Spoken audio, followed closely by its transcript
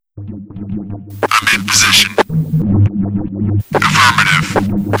position. Affirmative.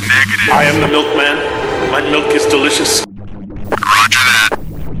 Negative. I am the milkman. My milk is delicious. Roger that.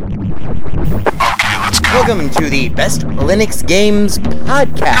 Okay, let's go. Welcome to the Best Linux Games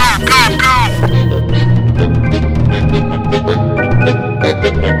Podcast.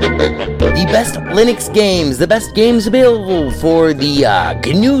 The best Linux games, the best games available for the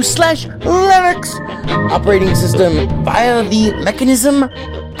GNU/Linux operating system via the mechanism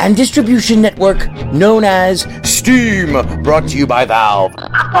and distribution network known as Steam, brought to you by Valve.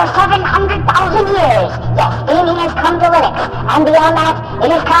 After 700,000 years, yes, gaming has come to Linux, and beyond that, it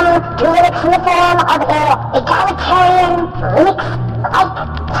has come to Linux in the form of an egalitarian Linux-like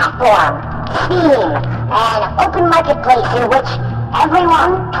platform, Steam, an open marketplace in which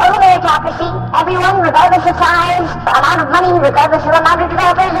everyone, total meritocracy, everyone, regardless of size, amount of money, regardless of amount of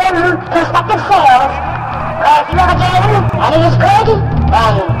developers, and prospective sales, if you have a game, and it is good,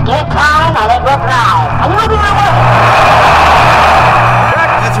 then give it time, and it will thrive, and you will be rewarded.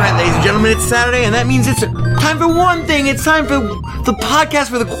 That's right, ladies and gentlemen, it's Saturday, and that means it's time for one thing. It's time for the podcast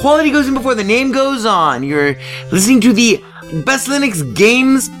where the quality goes in before the name goes on. You're listening to the Best Linux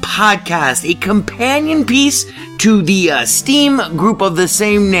Games Podcast, a companion piece to the Steam group of the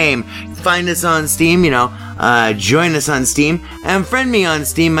same name. Find us on Steam, join us on Steam, and friend me on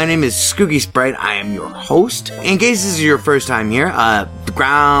Steam. My name is Skooky Sprite. I am your host. In case this is your first time here, the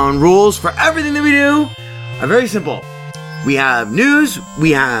ground rules for everything that we do are very simple. We have news, we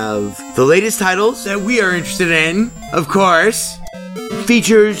have the latest titles that we are interested in, of course,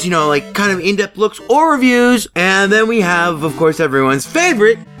 features, kind of in-depth looks or reviews, and then we have, of course, everyone's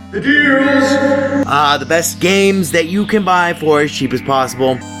favorite, the deals! The best games that you can buy for as cheap as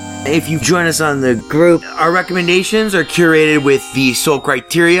possible. If you join us on the group, our recommendations are curated with the sole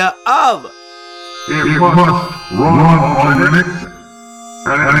criteria of it must run on Linux,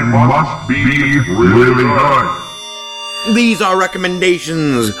 and it must be really good. These are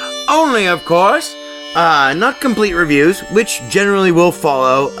recommendations only, of course, not complete reviews, which generally will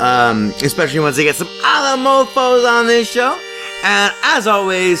follow, especially once they get some other mofos on this show. And as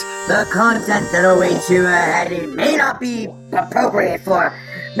always, the content that awaits you ahead may not be appropriate for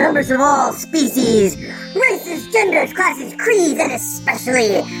members of all species, races, genders, classes, creeds, and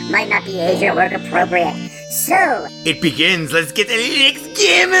especially might not be age or work appropriate. So, it begins. Let's get the Linux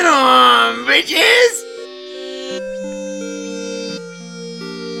gaming on, bitches!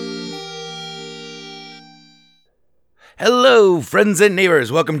 Hello, friends and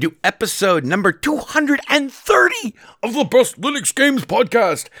neighbors. Welcome to episode number 230 of the Best Linux Games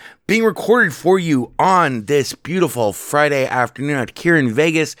Podcast, being recorded for you on this beautiful Friday afternoon out here in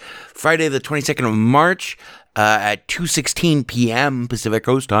Vegas, Friday the 22nd of March at 2:16 p.m. Pacific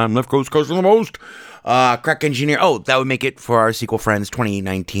Coast time, left coast on the most. Crack Engineer, that would make it for our sequel friends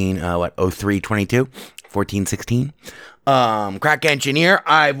 2019, 03-22, 14-16. Crack Engineer,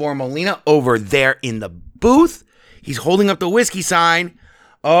 Ivor Molina over there in the booth. He's holding up the whiskey sign.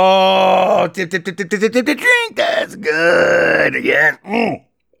 Oh, tip, drink. That's good. Yes.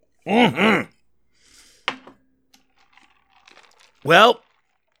 Mm-hmm. Well,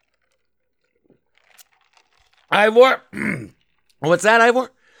 Ivor. What's that, Ivor?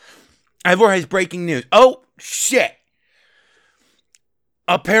 Ivor has breaking news. Oh, shit.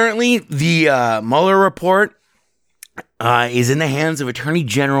 Apparently, the Mueller report is in the hands of Attorney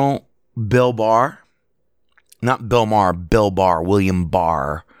General Bill Barr. Not Bill Maher, Bill Barr, William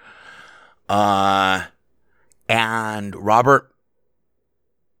Barr. And Robert,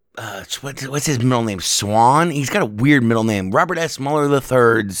 what's his middle name? Swan? He's got a weird middle name. Robert S. Mueller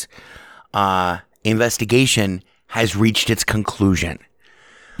III's investigation has reached its conclusion.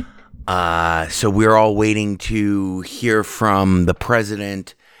 So we're all waiting to hear from the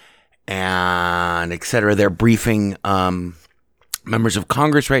president and et cetera. They're briefing members of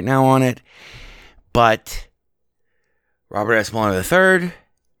Congress right now on it. But Robert S. Mueller III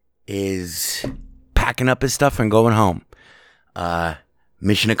is packing up his stuff and going home.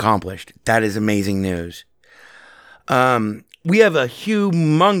 Mission accomplished. That is amazing news. We have a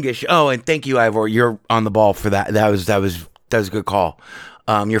humongous... and thank you, Ivor. You're on the ball for that. That was a good call.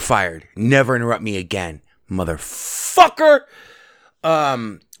 You're fired. Never interrupt me again, motherfucker.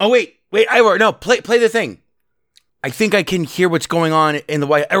 Wait, Ivor. No, play the thing. I think I can hear what's going on in the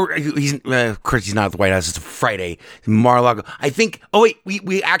White House. Of course, he's not at the White House. It's Friday. Mar-a-Lago. I think...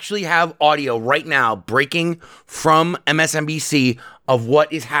 we actually have audio right now breaking from MSNBC of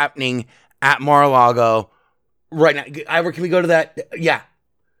what is happening at Mar-a-Lago right now. Ivor, can we go to that? Yeah.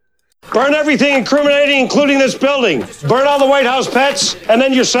 Burn everything incriminating, including this building. Burn all the White House pets, and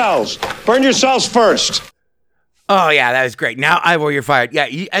then yourselves. Burn yourselves first. Oh, yeah, that was great. Now, Ivor, you're fired. Yeah,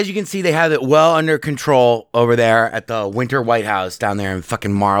 as you can see, they have it well under control over there at the Winter White House down there in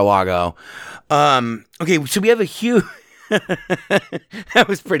fucking Mar-a-Lago. Okay, so we have a huge... That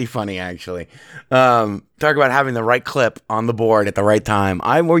was pretty funny, actually. Talk about having the right clip on the board at the right time.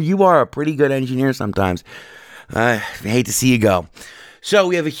 Ivor, you are a pretty good engineer sometimes. I hate to see you go. So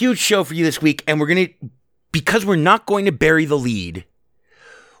we have a huge show for you this week, and because we're not going to bury the lead,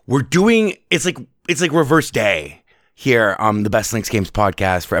 we're doing... It's like reverse day here on the Best Links Games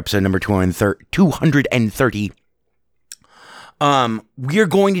podcast for episode number 230. We're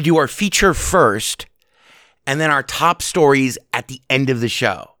going to do our feature first and then our top stories at the end of the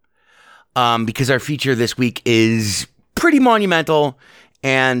show. Because our feature this week is pretty monumental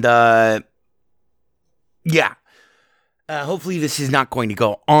and, hopefully this is not going to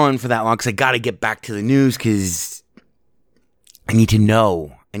go on for that long because I got to get back to the news because I need to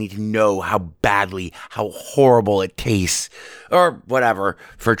know how horrible it tastes, or whatever,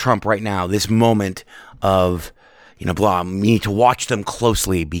 for Trump right now. This moment of, blah. We need to watch them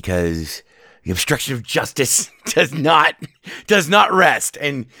closely because the obstruction of justice does not rest,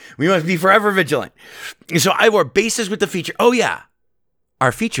 and we must be forever vigilant. So Ivor, bases with the feature. Oh yeah,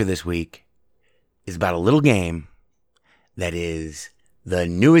 our feature this week is about a little game that is the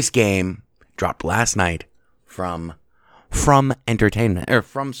newest game dropped last night from Entertainment, or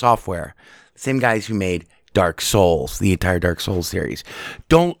From Software, same guys who made Dark Souls, the entire Dark Souls series.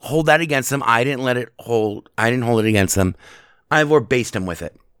 Don't hold that against them. I didn't hold it against them. Ivor based him with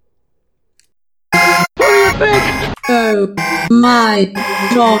it. What do you think? Oh my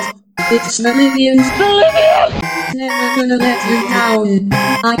god, it's Valivians. Never gonna let you down.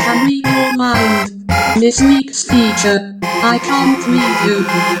 I can read your mind. This week's feature. I can't read you.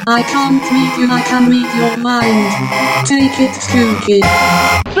 I can read your mind. Take it, Spooky.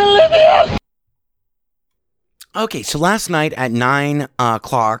 Okay, so last night at 9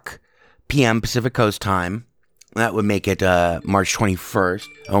 o'clock p.m. Pacific Coast time, that would make it March 21st.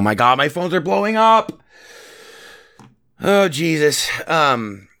 Oh my god, my phones are blowing up! Oh, Jesus. A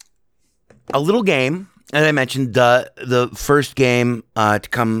little game, as I mentioned, the first game to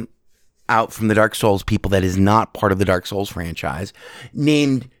come out from the Dark Souls people that is not part of the Dark Souls franchise, the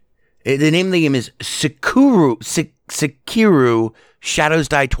name of the game is Sekiro Shadows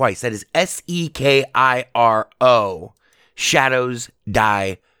Die Twice. That is Sekiro Shadows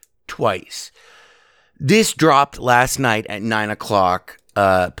Die Twice. This dropped last night at 9 o'clock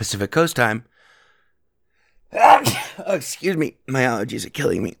Pacific Coast time. Oh, excuse me, my allergies are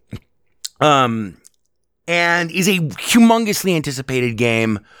killing me. And is a humongously anticipated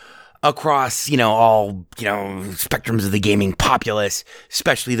game across, all, spectrums of the gaming populace,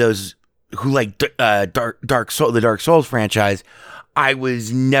 especially those who like the Dark Souls franchise. I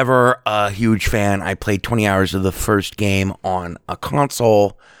was never a huge fan. I played 20 hours of the first game on a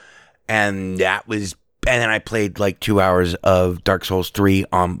console, and then I played like 2 hours of Dark Souls 3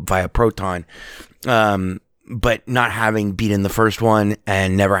 via Proton. But not having beaten the first one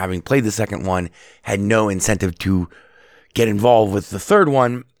and never having played the second one, had no incentive to get involved with the third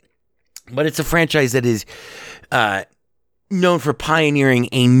one. But it's a franchise that is known for pioneering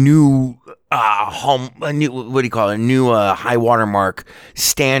a new high watermark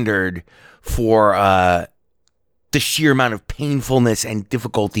standard for the sheer amount of painfulness and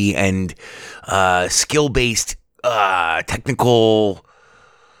difficulty and skill-based technical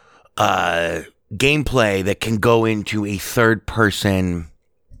gameplay that can go into a third-person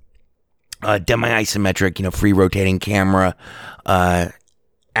demi-isometric, free rotating camera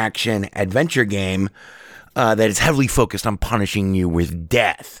action adventure game that is heavily focused on punishing you with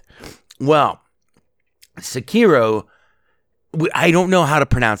death. Well, Sekiro, I don't know how to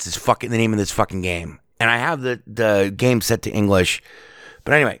pronounce the name of this fucking game, and I have the game set to English,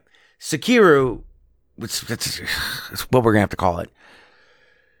 but anyway, Sekiro, that's what we're gonna have to call it.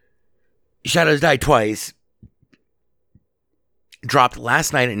 Shadows Die Twice dropped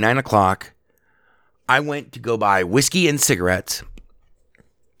last night at 9 o'clock. I went to go buy whiskey and cigarettes.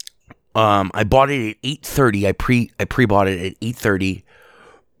 I bought it at 8:30. I pre-bought it at 8:30.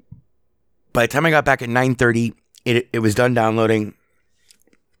 By the time I got back at 9:30, it was done downloading.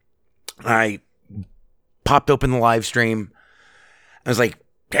 I popped open the live stream. I was like,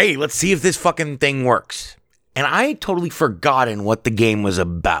 hey, let's see if this fucking thing works. And I had totally forgotten what the game was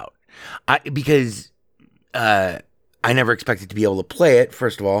about. Because I never expected to be able to play it,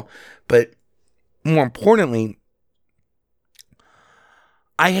 first of all. But more importantly,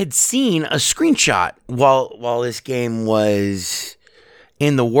 I had seen a screenshot while this game was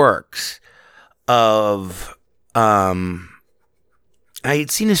in the works of I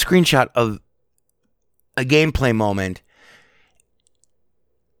had seen a screenshot of a gameplay moment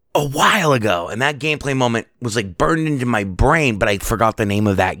a while ago, and that gameplay moment was like burned into my brain, but I forgot the name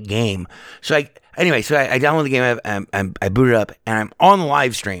of that game. So I downloaded the game, I boot it up, and I'm on the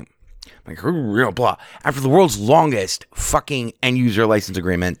live stream. I'm like, blah. After the world's longest fucking end user license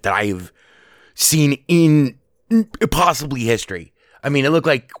agreement that I've seen in possibly history. I mean, it looked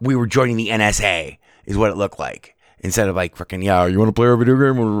like we were joining the NSA, is what it looked like. Instead of like fucking, yeah, you want to play our video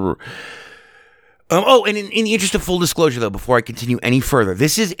game? And in the interest of full disclosure, though, before I continue any further,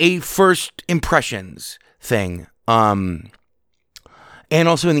 this is a first impressions thing. And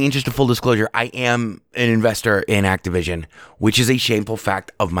also in the interest of full disclosure, I am an investor in Activision, which is a shameful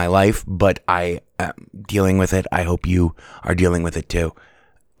fact of my life, but I am dealing with it. I hope you are dealing with it too,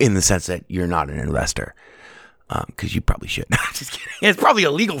 in the sense that you're not an investor. Because you probably should. Just kidding. It's probably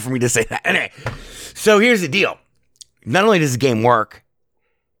illegal for me to say that. Anyway, so here's the deal. Not only does the game work,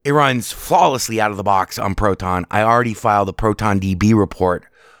 it runs flawlessly out of the box on Proton. I already filed a Proton DB report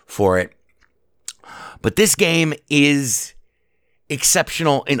for it. But this game is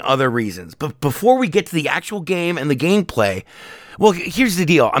exceptional in other reasons. But before we get to the actual game and the gameplay, well, here's the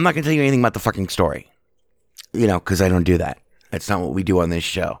deal. I'm not going to tell you anything about the fucking story. You know, because I don't do that. That's not what we do on this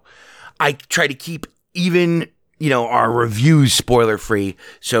show. I try to keep even, you know, our reviews spoiler free.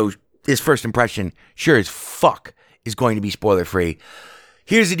 So this first impression, sure as fuck, is going to be spoiler free.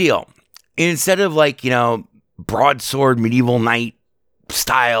 Here's the deal. Instead of like, you know, broadsword, medieval knight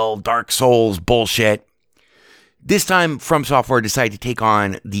style, Dark Souls bullshit, this time From Software decided to take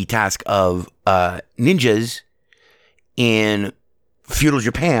on the task of ninjas in feudal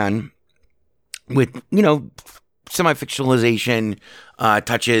Japan with, you know, semi-fictionalization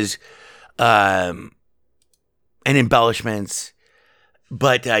touches and embellishments.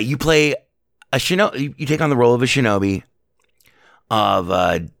 But you play a shinobi. You take on the role of a shinobi of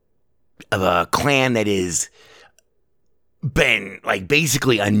a clan that is been like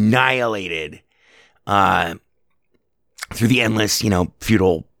basically annihilated through the endless, you know,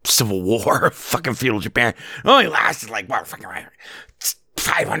 feudal civil war, fucking feudal Japan. It only lasted like what, fucking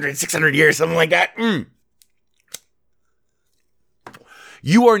 500, 600 years, something like that.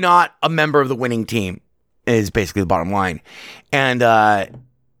 You are not a member of the winning team, is basically the bottom line. And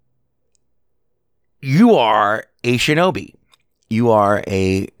you are a shinobi. You are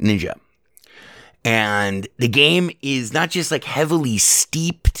a ninja. And the game is not just like heavily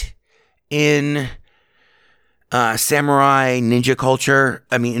steeped in samurai ninja culture.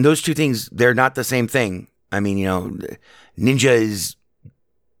 I mean, those two things, they're not the same thing. I mean, you know, ninja is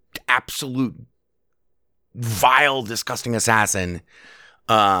absolute vile, disgusting assassin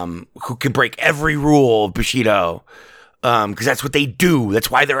who can break every rule of Bushido. Because that's what they do. That's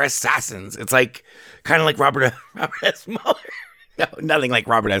why they're assassins. It's like kind of like Robert S. Mueller. No, nothing like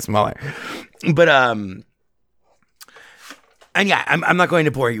Robert S. Mueller. But and yeah, I'm not going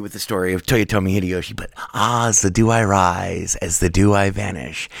to bore you with the story of Toyotomi Hideyoshi. But as the dew I rise, as the dew I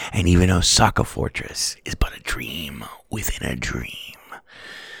vanish, and even Osaka Fortress is but a dream within a dream.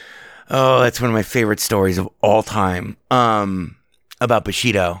 Oh, that's one of my favorite stories of all time. About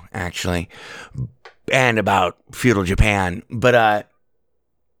Bushido, actually. And about feudal Japan. But,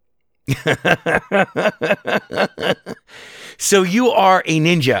 so you are a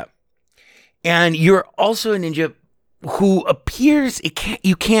ninja. And you're also a ninja who appears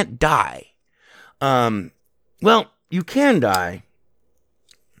you can't die. Well, you can die.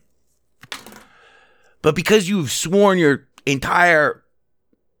 But because you've sworn your entire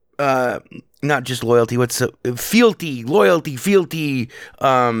not just loyalty, fealty,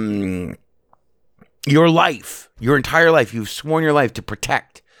 your life, your entire life, you've sworn your life to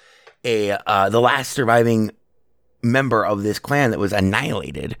protect the last surviving member of this clan that was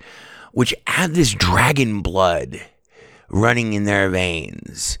annihilated, which had this dragon blood running in their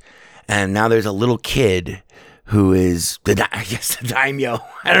veins. And now there's a little kid who is the daimyo.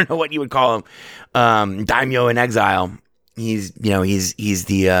 I don't know what you would call him. Daimyo in exile. He's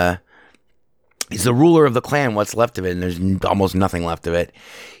the ruler of the clan, what's left of it, and there's almost nothing left of it.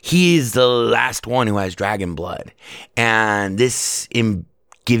 He is the last one who has dragon blood. And this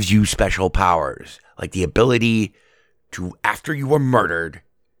gives you special powers, like the ability to, after you were murdered,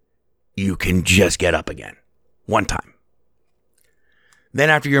 you can just get up again. One time. Then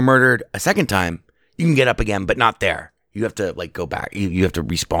after you're murdered a second time, you can get up again, but not there. You have to like go back. You have to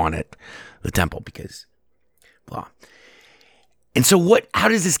respawn at the temple because blah. And so how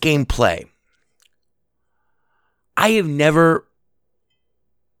does this game play? I have never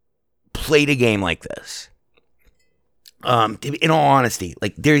played a game like this. In all honesty,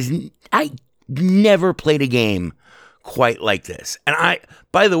 like I never played a game quite like this. And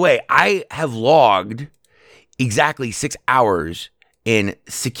by the way, I have logged exactly 6 hours in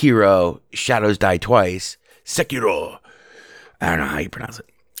Sekiro Shadows Die Twice. Sekiro. I don't know how you pronounce it.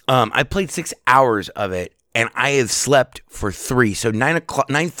 I played 6 hours of it, and I have slept for 3. So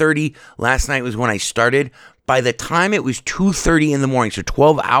 9:30 last night was when I started. By the time it was 2:30 in the morning, so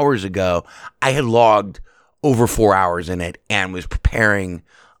 12 hours ago, I had logged over 4 hours in it and was preparing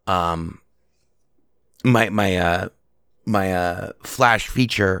my flash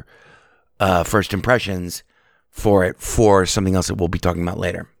feature first impressions for it for something else that we'll be talking about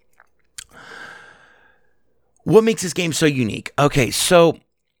later. What makes this game so unique? Okay, so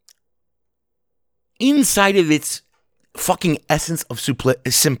inside of its fucking essence of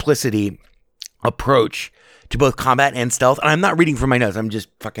simplicity approach to both combat and stealth, and I'm not reading from my notes, I'm just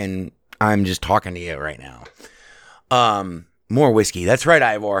talking to you right now. More whiskey. That's right,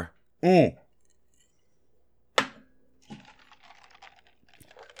 Ivor.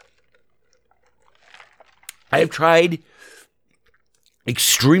 I have tried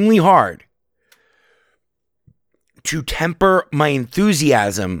extremely hard to temper my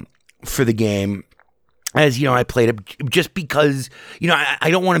enthusiasm for the game as, you know, I played it just because, you know,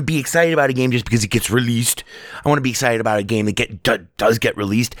 I don't want to be excited about a game just because it gets released. I want to be excited about a game that does get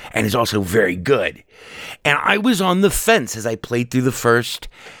released and is also very good. And I was on the fence as I played through the first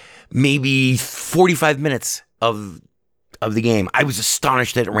maybe 45 minutes of the game. I was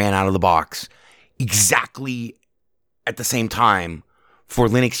astonished that it ran out of the box exactly at the same time for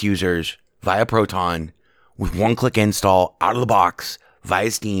Linux users via Proton with one-click install out of the box via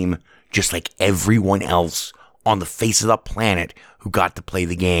Steam, just like everyone else on the face of the planet who got to play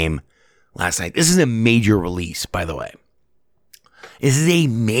the game last night. This is a major release, by the way. This is a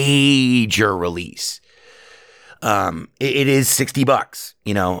major release. It is $60,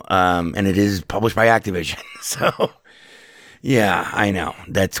 you know, and it is published by Activision. So, yeah, I know.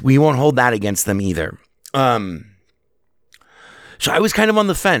 We won't hold that against them either. So I was kind of on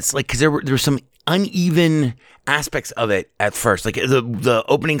the fence, like, because there were some uneven aspects of it at first. Like the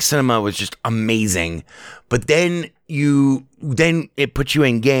opening cinema was just amazing, but then it puts you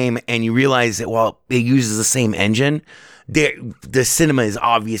in game and you realize that while it uses the same engine, the cinema is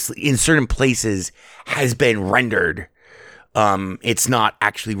obviously in certain places has been rendered. It's not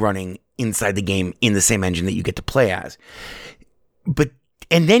actually running inside the game in the same engine that you get to play as.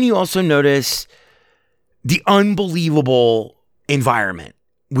 And then you also notice the unbelievable environment,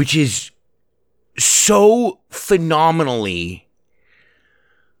 which is so phenomenally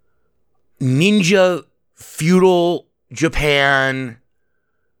ninja, feudal Japan,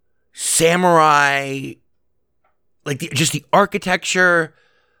 samurai, like just the architecture,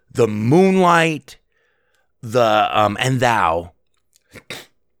 the moonlight, and thou,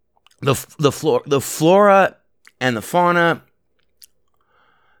 the flora and the fauna,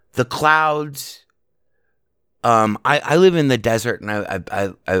 the clouds. I live in the desert, and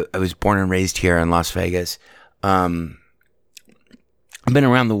I was born and raised here in Las Vegas. I've been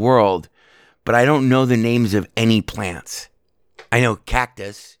around the world, but I don't know the names of any plants. I know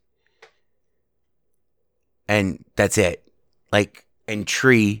cactus, and that's it. Like, and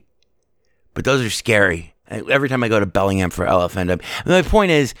tree, but those are scary. Every time I go to Bellingham for LFN, my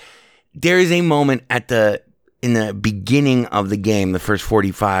point is, there is a moment in the beginning of the game, the first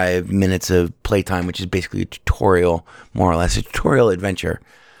 45 minutes of playtime, which is basically a tutorial, more or less, a tutorial adventure,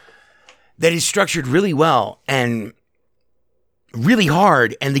 that is structured really well and really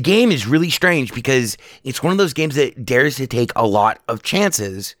hard. And the game is really strange because it's one of those games that dares to take a lot of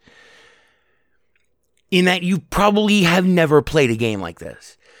chances in that you probably have never played a game like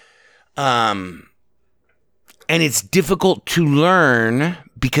this. And it's difficult to learn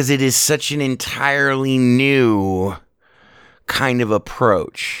because it is such an entirely new kind of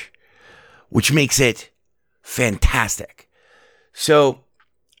approach, which makes it fantastic. So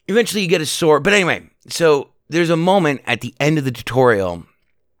eventually you get a sword. But anyway, so there's a moment at the end of the tutorial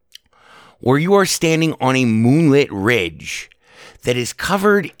where you are standing on a moonlit ridge that is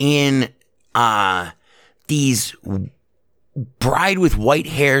covered in these bride with white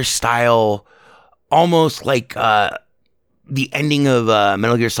hair style, almost like the ending of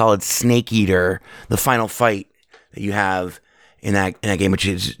Metal Gear Solid Snake Eater, the final fight that you have in that game, which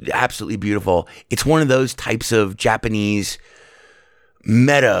is absolutely beautiful. It's one of those types of Japanese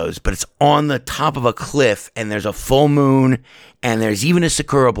meadows, but it's on the top of a cliff, and there's a full moon, and there's even a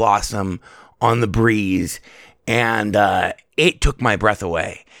sakura blossom on the breeze, and it took my breath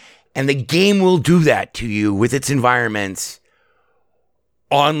away. And the game will do that to you with its environments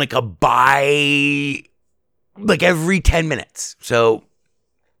on like every 10 minutes. So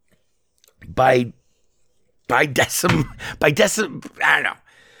by decim, I don't know.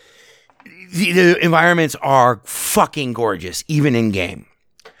 the environments are fucking gorgeous, even in game.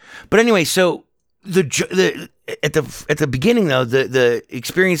 But anyway, so at the beginning though, the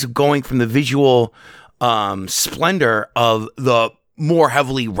experience of going from the visual splendor of the more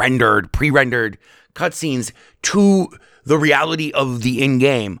heavily pre-rendered cutscenes to the reality of the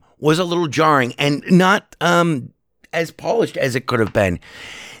in-game was a little jarring and not as polished as it could have been.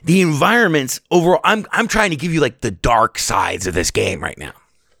 The environments overall, I'm trying to give you like the dark sides of this game right now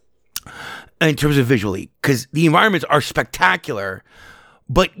in terms of visually, because the environments are spectacular,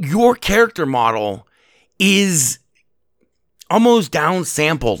 but your character model is almost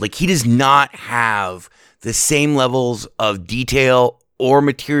downsampled. Like, he does not have the same levels of detail or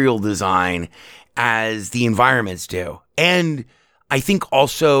material design as the environments do. And I think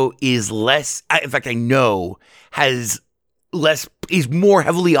also is less, in fact, I know is more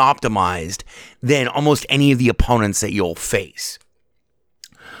heavily optimized than almost any of the opponents that you'll face,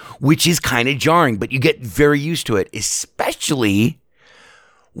 which is kind of jarring, but you get very used to it, especially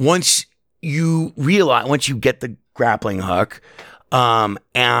once you get the grappling hook,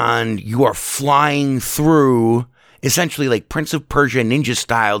 and you are flying through essentially like Prince of Persia ninja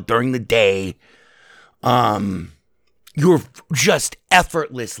style during the day. You're just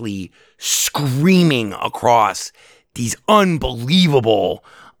effortlessly screaming across these unbelievable,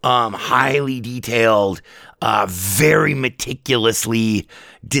 highly detailed, very meticulously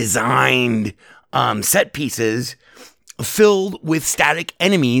designed set pieces filled with static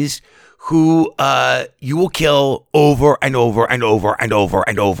enemies who you will kill over and over and over and over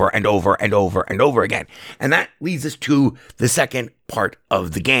and over and over and over and over again. And that leads us to the second part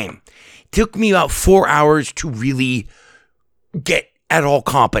of the game. It took me about 4 hours to really get at all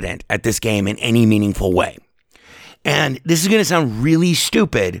competent at this game in any meaningful way. And this is going to sound really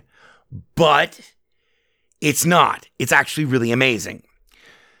stupid, but it's not. It's actually really amazing.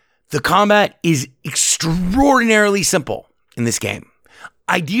 The combat is extraordinarily simple in this game.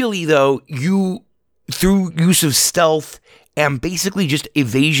 Ideally, though, you, through use of stealth and basically just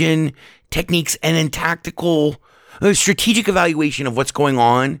evasion techniques and then tactical, strategic evaluation of what's going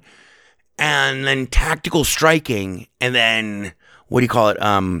on, and then tactical striking, and then,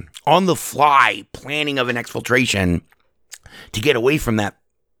 on the fly planning of an exfiltration to get away from that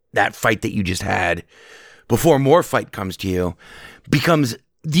fight that you just had before more fight comes to you,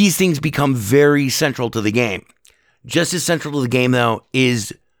 these things become very central to the game. Just as central to the game, though,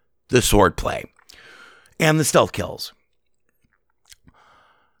 is the sword play and the stealth kills.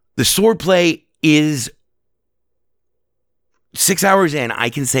 The sword play is 6 hours in. I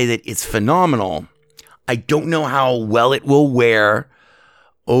can say that it's phenomenal. I don't know how well it will wear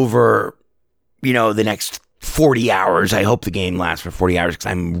over, the next 40 hours. I hope the game lasts for 40 hours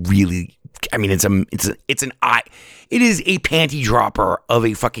because it is a panty dropper of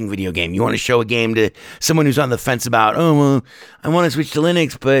a fucking video game. You want to show a game to someone who's on the fence about, I want to switch to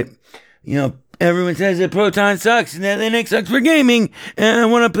Linux, but, everyone says that Proton sucks and that Linux sucks for gaming, and I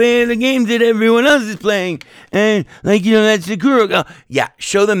want to play the games that everyone else is playing, and, that's Sakura. Yeah,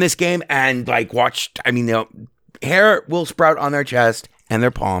 show them this game and, watch, hair will sprout on their chest and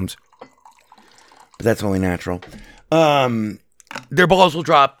their palms, but that's only natural. Their balls will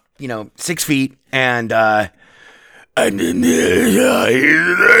drop, 6 feet, and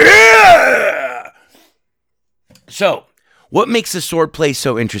so, what makes the sword play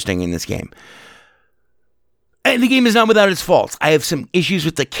so interesting in this game? And the game is not without its faults. I have some issues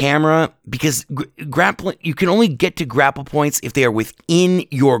with the camera because grappling, you can only get to grapple points if they are within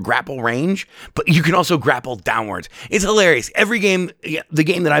your grapple range, but you can also grapple downwards. It's hilarious. Every game, the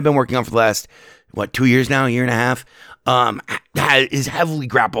game that I've been working on for the last, 2 years now, a year and a half, is heavily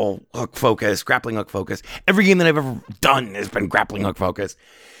grappling hook focused. Every game that I've ever done has been grappling hook focused.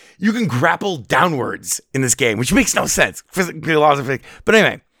 You can grapple downwards in this game, which makes no sense. Philosophy. But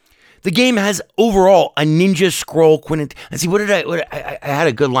anyway, the game has overall a ninja scroll quintet. Let's see, I had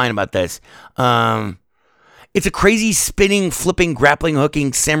a good line about this. It's a crazy spinning, flipping, grappling,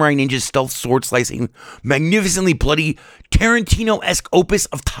 hooking, samurai ninja stealth sword slicing, magnificently bloody, Tarantino-esque opus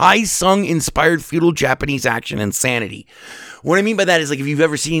of Tai Sung-inspired feudal Japanese action insanity. What I mean by that is, if you've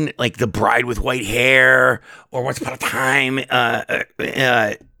ever seen, The Bride with White Hair, or Once Upon a Time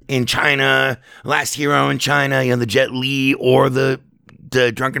in China, Last Hero in China, the Jet Li, or the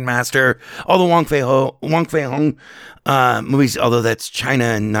Drunken Master, all the Wong Fei-hung movies, although that's China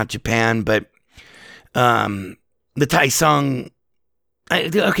and not Japan, but the Tai Sung.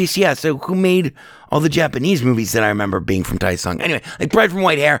 So who made all the Japanese movies that I remember being from Tai Sung? Anyway, Bride from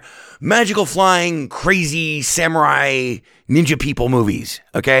White Hair, magical flying, crazy samurai ninja people movies.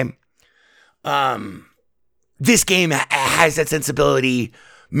 Okay, this game has that sensibility,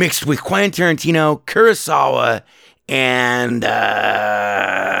 mixed with Quentin Tarantino, Kurosawa, and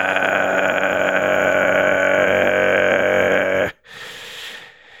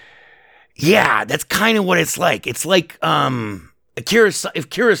yeah, that's kind of what it's like. It's like if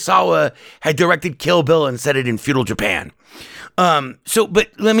Kurosawa had directed Kill Bill and set it in feudal Japan. But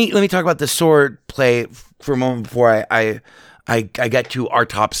let me talk about the sword play for a moment before I get to our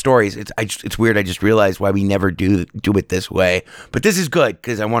top stories. It's weird. I just realized why we never do it this way. But this is good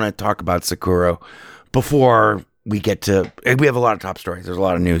because I want to talk about Sakura before we get to. We have a lot of top stories. There's a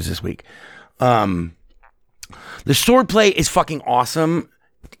lot of news this week. The sword play is fucking awesome,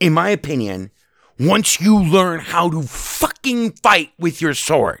 in my opinion. Once you learn how to fucking fight with your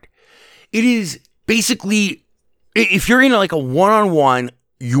sword, it is basically, if you're in like a one-on-one,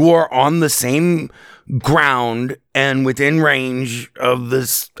 you're on the same ground and within range of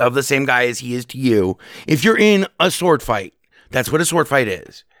the same guy as he is to you. If you're in a sword fight, that's what a sword fight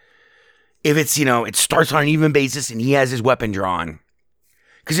is. If it's, it starts on an even basis and he has his weapon drawn.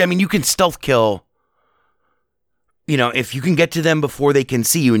 Because, you can stealth kill. If you can get to them before they can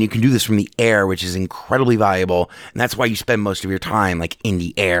see you, and you can do this from the air, which is incredibly valuable, and that's why you spend most of your time, like, in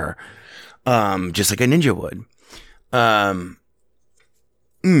the air. Just like a ninja would.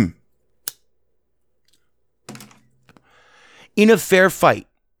 In a fair fight,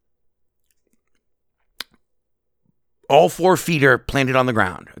 all 4 feet are planted on the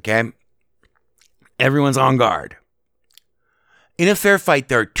ground, okay? Everyone's on guard. In a fair fight,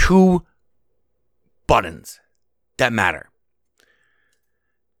 there are 2 buttons that matter.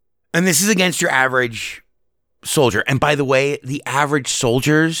 And this is against your average soldier. And by the way, the average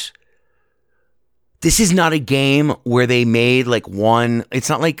soldiers, this is not a game where they made like one, it's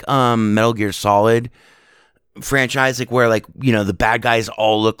not like Metal Gear Solid franchise, like where like, the bad guys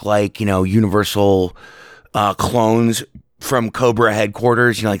all look like, Universal clones from Cobra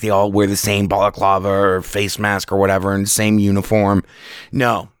headquarters, like they all wear the same balaclava or face mask or whatever and the same uniform.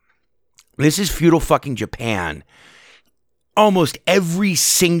 No. This is feudal fucking Japan. Almost every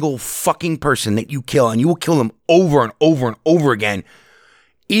single fucking person that you kill, and you will kill them over and over and over again,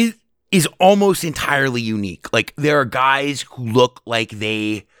 is almost entirely unique. Like, there are guys who look like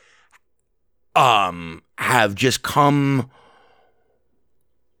they have just come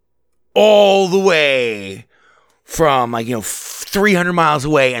all the way from 300 miles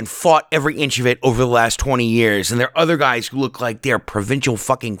away and fought every inch of it over the last 20 years. And there are other guys who look like they're provincial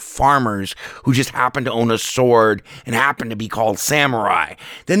fucking farmers who just happen to own a sword and happen to be called samurai.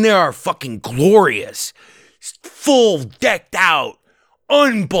 Then there are fucking glorious, full decked out,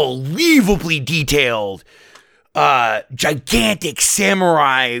 unbelievably detailed, gigantic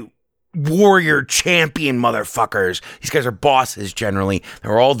samurai warrior champion motherfuckers. These guys are bosses generally.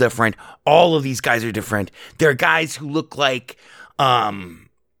 They're all different. All of these guys are different. They're guys who look like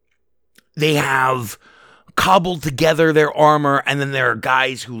they have cobbled together their armor, and then there are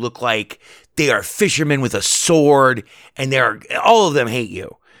guys who look like they are fishermen with a sword, and all of them hate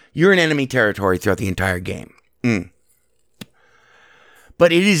you. You're in enemy territory throughout the entire game.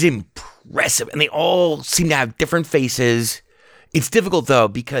 But it is impressive, and they all seem to have different faces. It's difficult, though,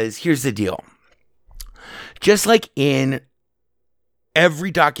 because here's the deal. Just like in every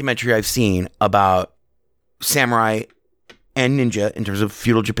documentary I've seen about samurai and ninja in terms of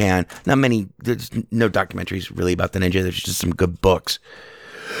feudal Japan, there's no documentaries really about the ninja. There's just some good books.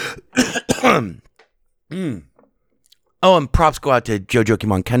 Oh, and props go out to Jojo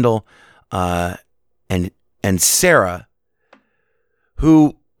Kimon Kendall and Sarah,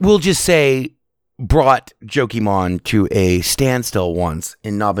 who we'll just say brought Jokimon to a standstill once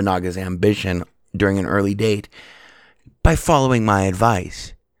in Nobunaga's ambition during an early date by following my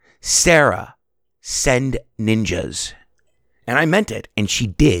advice. Sarah, send ninjas. And I meant it, and she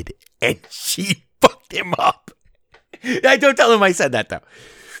did. And she fucked him up. I don't tell him I said that, though.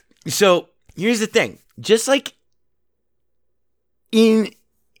 So, here's the thing. Just like in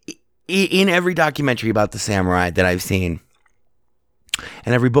every documentary about the samurai that I've seen,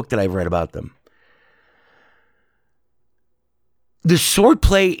 and every book that I've read about them, the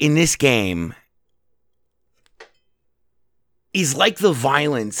swordplay in this game is like the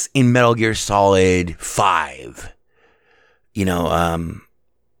violence in Metal Gear Solid 5. The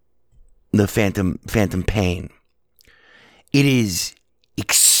Phantom Pain. It is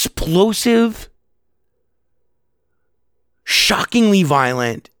explosive, shockingly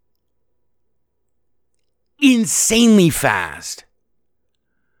violent, insanely fast,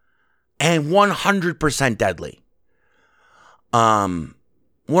 and 100% deadly.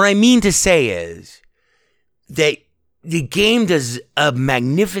 What I mean to say is that the game does a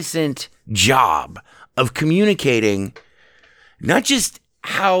magnificent job of communicating not just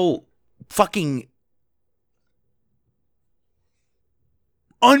how fucking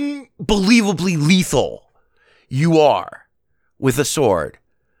unbelievably lethal you are with a sword,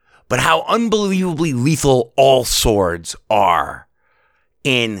 but how unbelievably lethal all swords are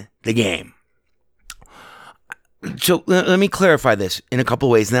in the game. So let me clarify this in a couple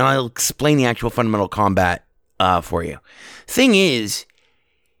of ways, and then I'll explain the actual fundamental combat for you. Thing is,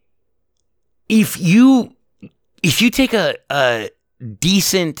 if you take a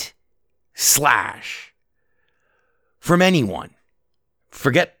decent slash from anyone,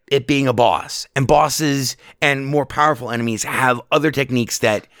 forget it being a boss, and bosses and more powerful enemies have other techniques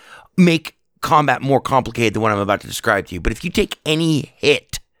that make combat more complicated than what I'm about to describe to you. But if you take any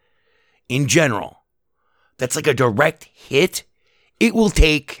hit in general, that's like a direct hit, it will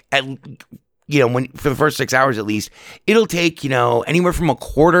take, for the first 6 hours at least, it'll take, anywhere from a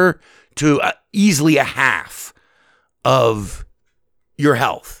quarter to easily a half of your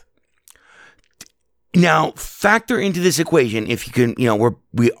health. Now, factor into this equation, if you can,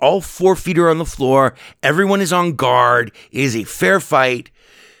 we all 4 feet are on the floor, everyone is on guard, it is a fair fight.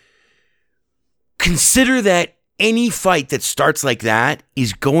 Consider that any fight that starts like that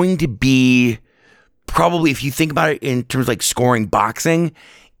is going to be probably, if you think about it in terms of like scoring boxing,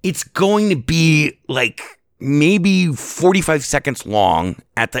 it's going to be like maybe 45 seconds long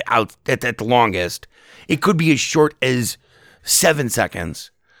at the longest. It could be as short as 7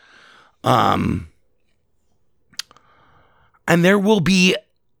 seconds. And there will be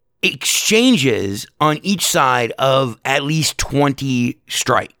exchanges on each side of at least 20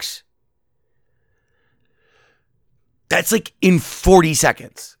 strikes. That's like in 40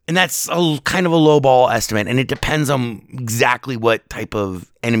 seconds. And that's kind of a lowball estimate. And it depends on exactly what type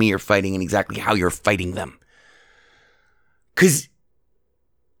of enemy you're fighting and exactly how you're fighting them.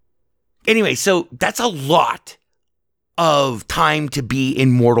 Anyway, so that's a lot of time to be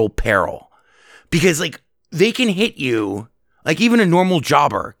in mortal peril. Because like they can hit you, like even a normal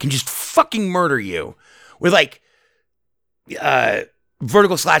jobber can just fucking murder you with like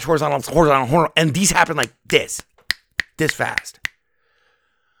vertical slash horizontal, and these happen like this fast.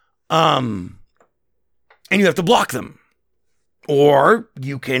 And you have to block them. Or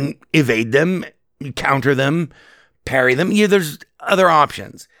you can evade them, counter them, parry them. There's other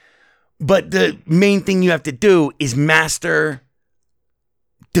options. But the main thing you have to do is master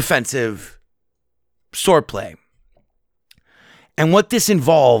defensive swordplay. And what this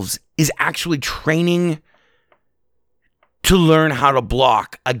involves is actually training to learn how to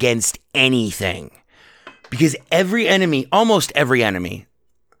block against anything. Because almost every enemy,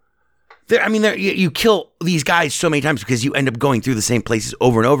 you kill these guys so many times because you end up going through the same places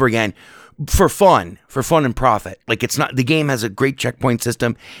over and over again for fun and profit. Like the game has a great checkpoint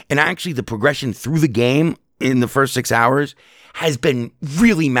system, and actually the progression through the game in the first 6 hours has been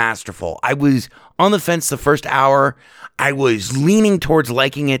really masterful. I was on the fence the first hour. I was leaning towards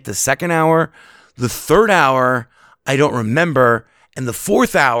liking it the second hour. The third hour, I don't remember. And the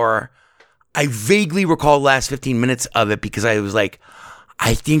fourth hour, I vaguely recall the last 15 minutes of it because I was like,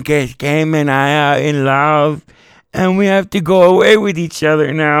 I think Game and I are in love and we have to go away with each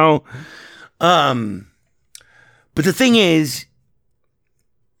other now. But the thing is,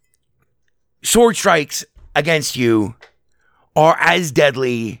 sword strikes against you are as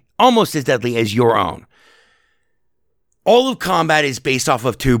deadly, almost as deadly as your own. All of combat is based off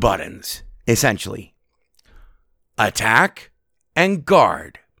of 2 buttons, essentially. Attack and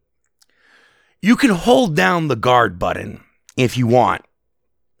guard. You can hold down the guard button if you want,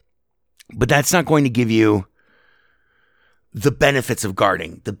 but that's not going to give you the benefits of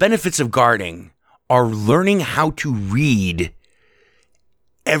guarding. The benefits of guarding are learning how to read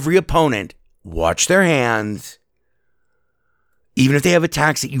every opponent, watch their hands, even if they have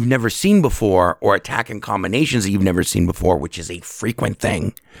attacks that you've never seen before, or attack in combinations that you've never seen before, which is a frequent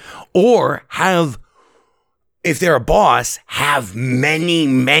thing, or if they're a boss, have many,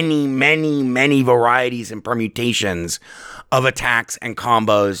 many, many, many varieties and permutations of attacks and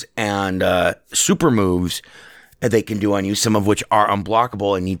combos and super moves that they can do on you, some of which are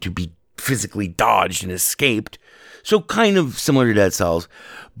unblockable and need to be physically dodged and escaped. So kind of similar to Dead Cells.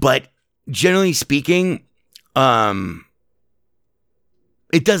 But generally speaking, it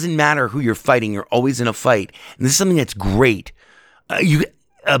doesn't matter who you're fighting. You're always in a fight. And this is something that's great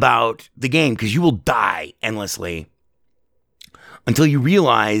about the game, because you will die endlessly until you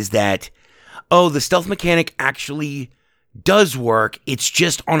realize that, the stealth mechanic actually does work. It's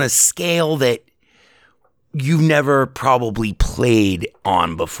just on a scale that you've never probably played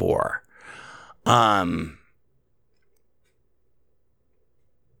on before. And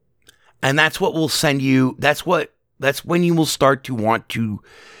that's what will send you, that's what That's when you will start to want to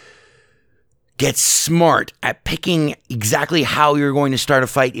get smart at picking exactly how you're going to start a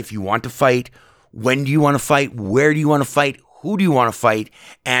fight. If you want to fight, when do you want to fight? Where do you want to fight? Who do you want to fight?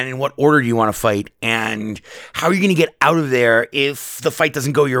 And in what order do you want to fight? And how are you going to get out of there if the fight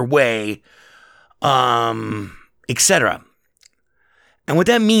doesn't go your way? Etc. And what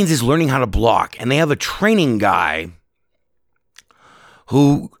that means is learning how to block. And they have a training guy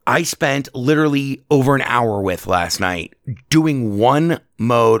who I spent literally over an hour with last night doing one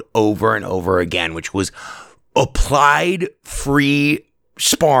mode over and over again, which was applied free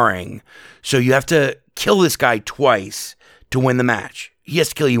sparring. So you have to kill this guy twice to win the match. He has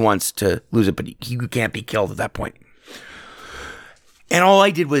to kill you once to lose it, but you can't be killed at that point. And all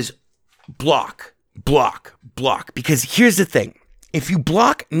I did was block. Because here's the thing. If you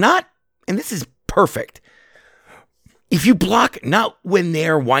block not, and this is perfect, if you block not when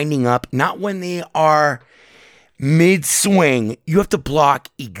they're winding up, not when they are mid-swing, you have to block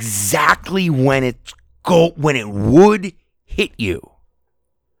exactly when it would hit you.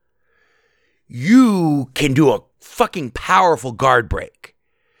 You can do a fucking powerful guard break.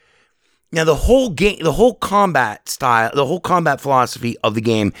 Now, the whole game, the whole combat style, the whole combat philosophy of the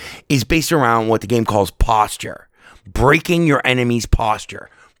game is based around what the game calls posture. Breaking your enemy's posture.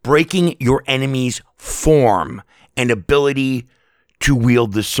 Breaking your enemy's form and ability to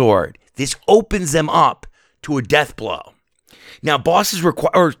wield the sword. This opens them up to a death blow. Now, bosses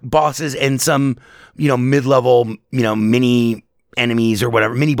and some, mid-level, mini enemies or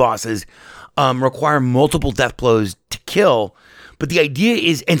whatever, mini bosses, require multiple death blows to kill. But the idea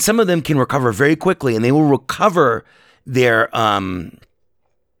is, and some of them can recover very quickly, and they will recover their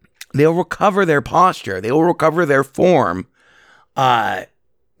posture, they will recover their form, more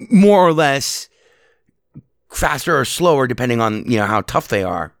or less faster or slower, depending on how tough they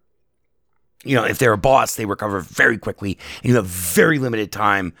are. If they're a boss, they recover very quickly, and you have very limited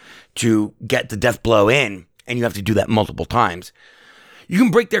time to get the death blow in, and you have to do that multiple times. You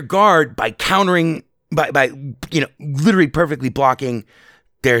can break their guard by countering, by literally perfectly blocking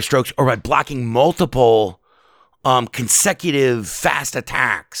their strokes, or by blocking multiple consecutive fast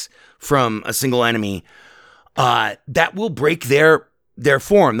attacks from a single enemy. That will break their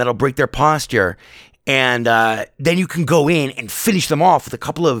form. That'll break their posture. And then you can go in and finish them off with a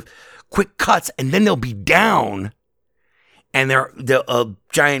couple of quick cuts, and then they'll be down, and a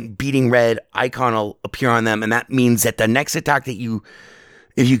giant beating red icon will appear on them, and that means that the next attack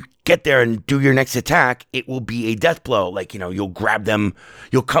if you get there and do your next attack, it will be a death blow. Like, you'll grab them,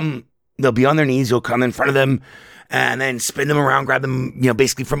 they'll be on their knees, you'll come in front of them, and then spin them around, grab them,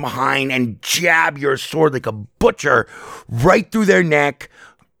 basically from behind, and jab your sword like a butcher right through their neck,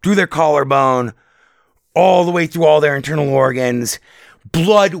 through their collarbone, all the way through all their internal organs.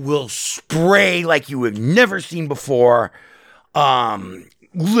 Blood will spray like you have never seen before.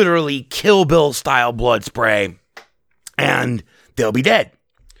 Literally Kill Bill style blood spray. And they'll be dead.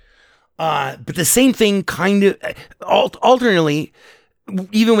 But the same thing kind of, alternately,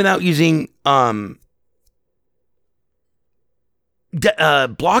 even without using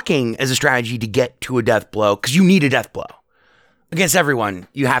blocking as a strategy to get to a death blow, because you need a death blow. Against everyone,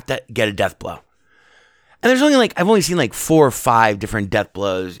 you have to get a death blow. And there's I've only seen 4 or 5 different death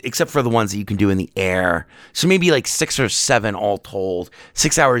blows, except for the ones that you can do in the air. So maybe 6 or 7 all told,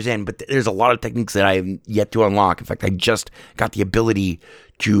 6 hours in, but there's a lot of techniques that I have yet to unlock. In fact, I just got the ability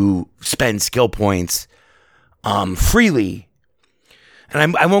to spend skill points freely.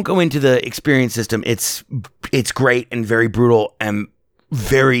 And I won't go into the experience system. It's great and very brutal and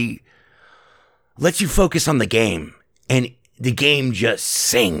very lets you focus on the game. And the game just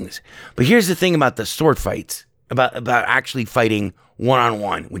sings. But here's the thing about the sword fights, about actually fighting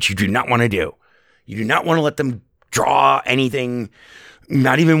one-on-one, which you do not want to do. You do not want to let them draw anything,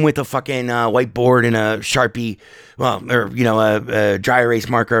 not even with a fucking whiteboard and a Sharpie, a dry erase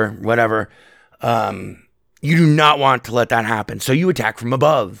marker, whatever. You do not want to let that happen. So you attack from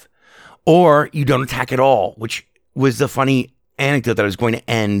above, or you don't attack at all, which was the funny anecdote that I was going to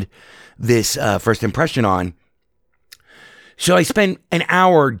end this first impression on. So I spent an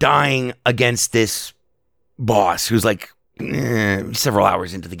hour dying against this boss who's several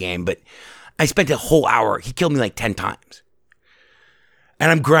hours into the game, but I spent a whole hour. He killed me 10 times.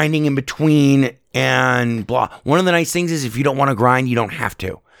 And I'm grinding in between and blah. One of the nice things is if you don't want to grind, you don't have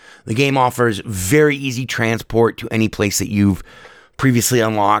to. The game offers very easy transport to any place that you've previously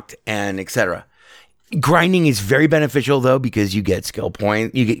unlocked and etc. Grinding is very beneficial though, because you get skill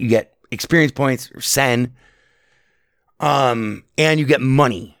points, you get experience points, or sen. And you get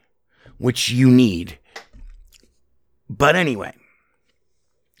money, which you need. But anyway,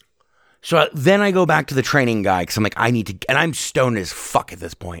 So then I go back to the training guy because I'm like, I need to, and I'm stoned as fuck at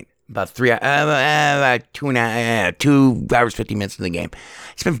this point. About 2 hours, 50 minutes in the game. I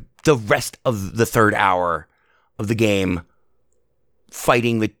spent the rest of the third hour of the game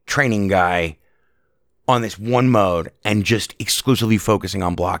fighting the training guy on this one mode and just exclusively focusing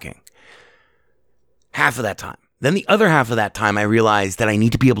on blocking. Half of that time. Then the other half of that time, I realized that I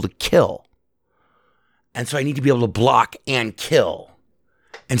need to be able to kill. And so I need to be able to block and kill.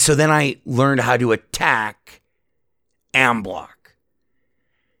 And so then I learned how to attack and block.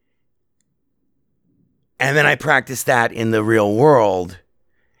 And then I practiced that in the real world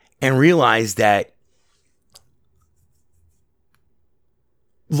and realized that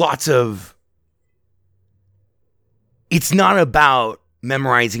it's not about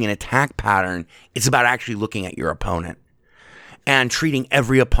memorizing an attack pattern. It's about actually looking at your opponent and treating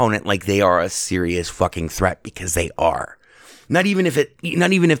every opponent like they are a serious fucking threat, because they are. Not even if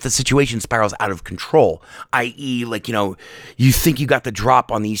the situation spirals out of control, i.e., like, you know, you think you got the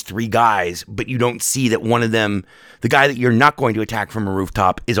drop on these 3 guys, but you don't see that one of them, the guy that you're not going to attack from a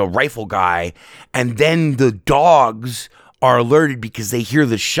rooftop, is a rifle guy, and then the dogs are alerted because they hear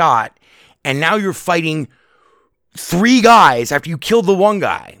the shot, and now you're fighting 3 guys after you killed the one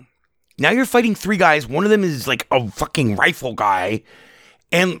guy. Now you're fighting 3 guys. One of them is like a fucking rifle guy,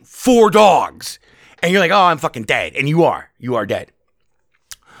 and 4 dogs. And you're like, oh, I'm fucking dead. And you are dead.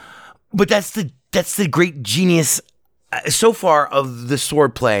 But that's the great genius so far of the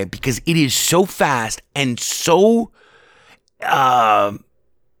sword play, because it is so fast and so, it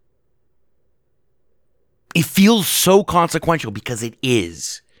feels so consequential because it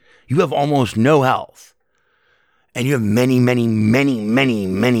is. You have almost no health. And you have many, many, many, many,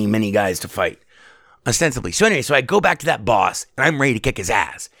 many, many guys to fight, ostensibly. So anyway, so I go back to that boss, and I'm ready to kick his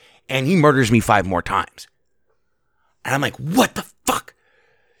ass. And he murders me 5 more times. And I'm like, what the fuck?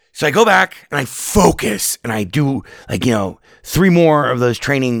 So I go back and I focus and I do, like, you know, 3 more of those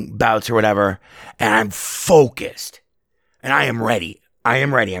training bouts or whatever. And I'm focused. And I am ready.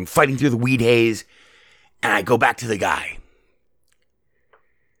 I'm fighting through the weed haze. And I go back to the guy.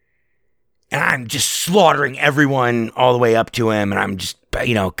 And I'm just slaughtering everyone all the way up to him. And I'm just,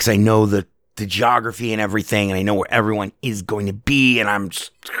 you know, because I know the geography and everything, and I know where everyone is going to be, and I'm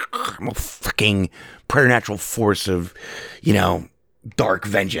a fucking preternatural force of, you know, dark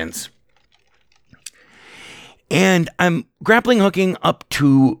vengeance. And I'm grappling hooking up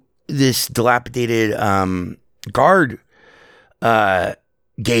to this dilapidated guard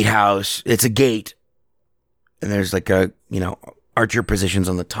gatehouse. It's a gate, and there's like a, you know, archer positions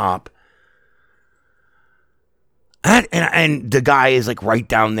on the top. And the guy is like right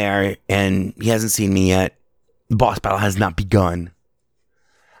down there, and he hasn't seen me yet. The boss battle has not begun.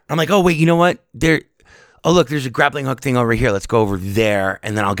 I'm like, oh wait, you know what? Look, there's a grappling hook thing over here. Let's go over there,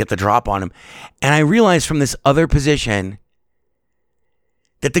 and then I'll get the drop on him. And I realized from this other position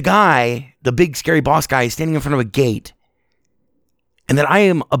that the guy, the big scary boss guy, is standing in front of a gate, and that I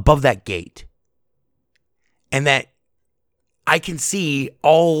am above that gate, and that I can see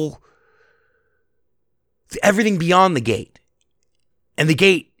everything beyond the gate. And the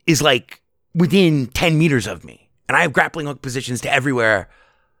gate is like within 10 meters of me. And I have grappling hook positions to everywhere.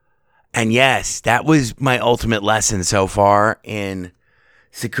 And yes, that was my ultimate lesson so far in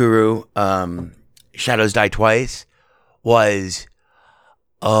Sekiro, Shadows Die Twice, was,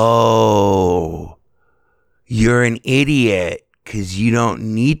 oh, you're an idiot because you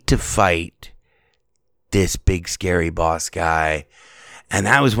don't need to fight this big scary boss guy. And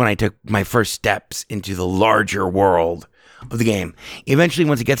that was when I took my first steps into the larger world of the game. Eventually,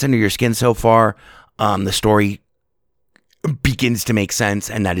 once it gets under your skin so far, the story begins to make sense,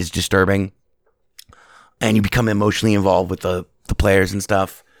 and that is disturbing. And you become emotionally involved with the players and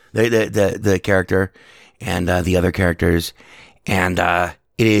stuff, the character and the other characters. And it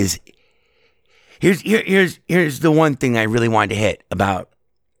is... Here's the one thing I really wanted to hit about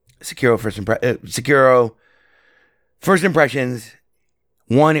Sekiro First Impressions.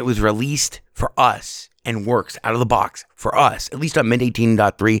 1, it was released for us and works out of the box for us, at least on Mint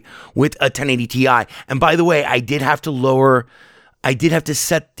 18.3 with a 1080 Ti. And by the way, I did have to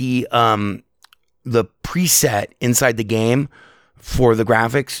set the preset inside the game for the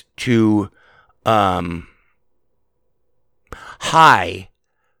graphics to high,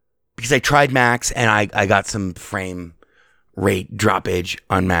 because I tried max and I got some frame rate droppage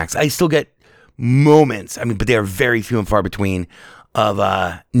on max. I still get moments, but they are very few and far between, of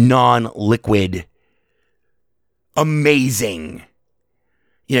non-liquid amazing,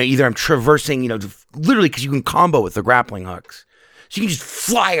 either I'm traversing, literally, because you can combo with the grappling hooks, so you can just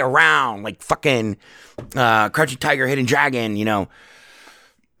fly around like fucking Crouching Tiger, Hidden Dragon,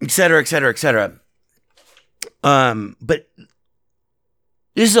 et cetera, et cetera, et cetera. But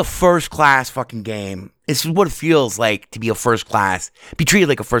this is a first-class fucking game. This is what it feels like to be be treated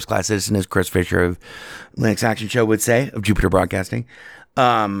like a first-class citizen, as Chris Fisher of Linux Action Show would say, of Jupiter Broadcasting.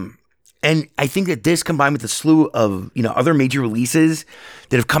 And I think that this, combined with a slew of, other major releases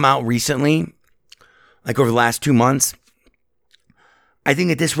that have come out recently, like over the last 2 months, I think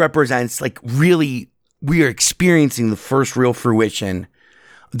that this represents, like, really, we are experiencing the first real fruition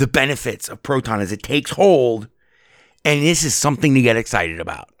of the benefits of Proton as it takes hold. And this is something to get excited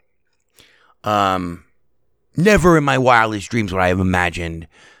about. Never in my wildest dreams would I have imagined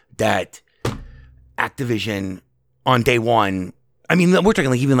that Activision on day one, I mean, we're talking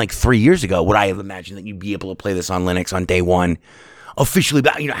like even like 3 years ago, would I have imagined that you'd be able to play this on Linux on day one, officially,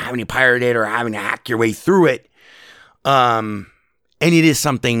 having to pirate it or having to hack your way through it. And it is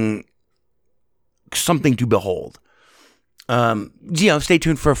something to behold. Stay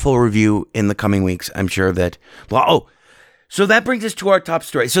tuned for a full review in the coming weeks. I'm sure that, so that brings us to our top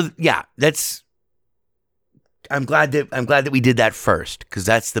story. So yeah, I'm glad that we did that first, because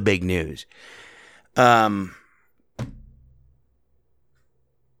that's the big news.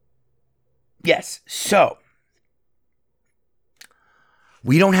 Yes. So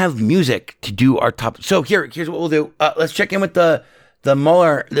we don't have music to do our top. So here's what we'll do. Let's check in with the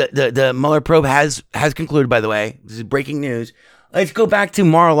Mueller. The Mueller probe has concluded, by the way. This is breaking news. Let's go back to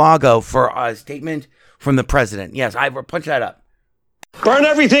Mar-a-Lago for a statement from the president. Yes, punch that up. Burn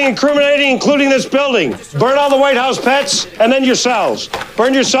everything incriminating, including this building. Burn all the White House pets, and then yourselves.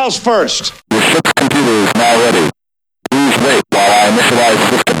 Burn yourselves first. Your ship's computer is now ready. Please wait while I initialize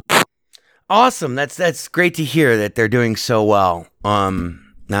systems. Awesome. That's great to hear that they're doing so well. Now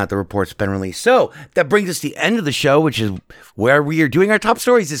that the report's been released. So that brings us to the end of the show, which is where we are doing our top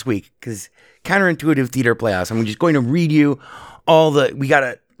stories this week, because Counterintuitive Theater Playhouse. I'm just going to read you we got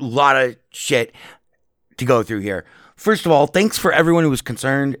a lot of shit to go through here. First of all, thanks for everyone who was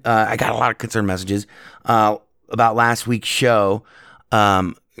concerned. I got a lot of concerned messages about last week's show,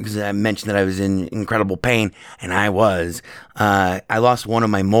 because I mentioned that I was in incredible pain, and I was. I lost one of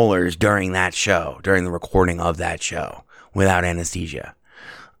my molars during that show, during the recording of that show, without anesthesia.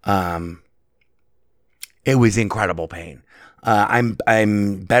 It was incredible pain. I'm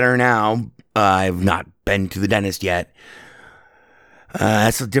better now. I've not been to the dentist yet.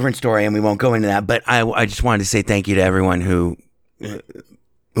 That's a different story, and we won't go into that. But I just wanted to say thank you to everyone who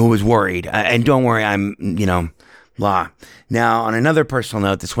was worried. And don't worry, I'm blah. Now, on another personal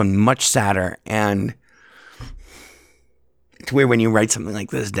note, this one much sadder, and it's weird when you write something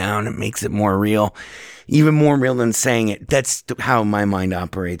like this down, it makes it more real, even more real than saying it. That's how my mind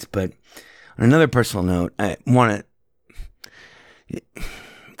operates. But on another personal note, I want to,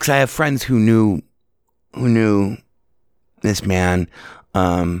 because I have friends who knew this man,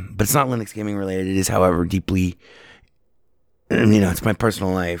 but it's not Linux gaming related. It is, however, deeply, it's my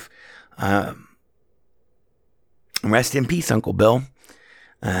personal life. Rest in peace, Uncle Bill.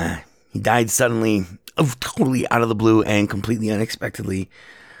 He died suddenly, totally out of the blue and completely unexpectedly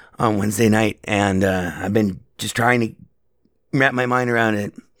on Wednesday night. And I've been just trying to wrap my mind around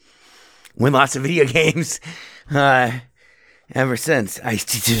it. Win lots of video games ever since.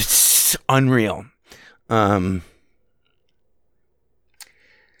 It's just unreal. But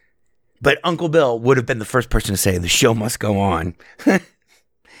Uncle Bill would have been the first person to say the show must go on. But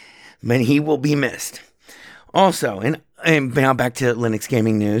he will be missed. Also, and now back to Linux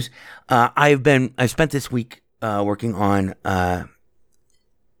gaming news. I've spent this week working on a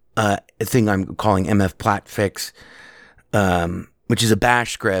thing I'm calling MF Platfix, which is a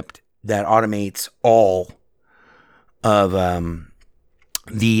bash script that automates all of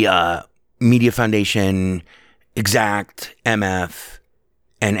the Media Foundation, Exact, MF,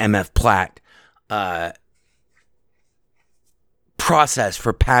 and MF Plat process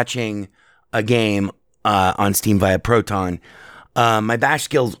for patching a game on Steam via Proton. My bash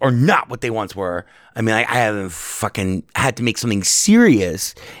skills are not what they once were. I mean, I haven't fucking had to make something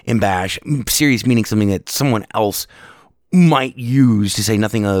serious in bash. Serious meaning something that someone else might use, to say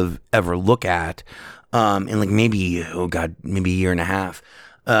nothing of ever look at, in like maybe a year and a half.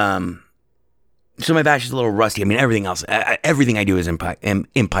 So my bash is a little rusty. I mean, everything else, everything I do is in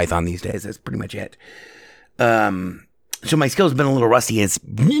Python these days. That's pretty much it. So my skills have been a little rusty. It's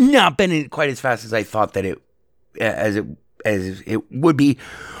not been quite as fast as I thought that as it would be.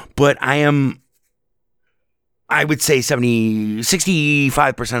 But I would say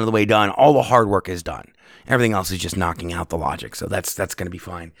 65% of the way done. All the hard work is done. Everything else is just knocking out the logic. So that's going to be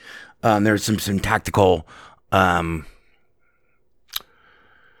fine. There's some tactical, and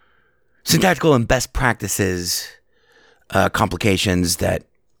best practices complications that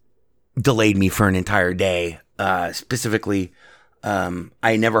delayed me for an entire day. Specifically,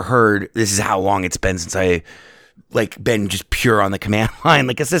 I never heard, this is how long it's been since I been just pure on the command line,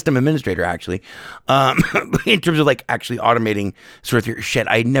 like a system administrator, actually. In terms of actually automating sort of shit,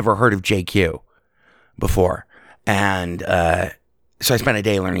 I'd never heard of JQ before. And so I spent a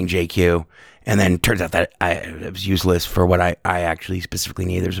day learning JQ, and then turns out that it was useless for what I actually specifically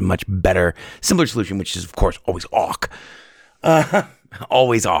need. There's a much better, simpler solution, which is, of course, always awk.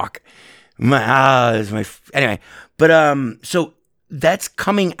 Always awk. Anyway, but so that's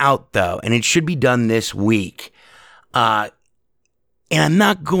coming out, though, and it should be done this week. And I'm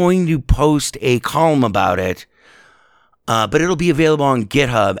not going to post a column about it, but it'll be available on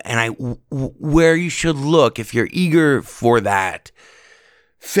GitHub, and where you should look if you're eager for that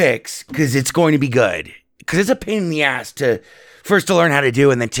fix, because it's going to be good. Because it's a pain in the ass to learn how to do,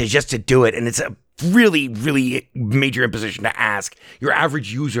 and then to do it, and it's a really, really major imposition to ask your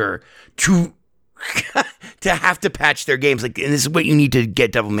average user to have to patch their games. And this is what you need to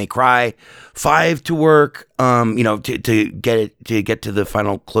get Devil May Cry 5 to work, to get to the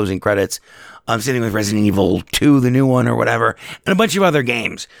final closing credits. Same thing with Resident Evil 2, the new one or whatever, and a bunch of other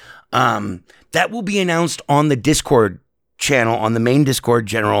games. That will be announced on the Discord channel, on the main Discord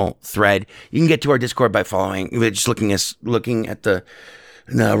general thread. You can get to our Discord by just looking at the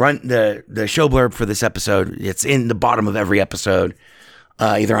show blurb for this episode. It's in the bottom of every episode,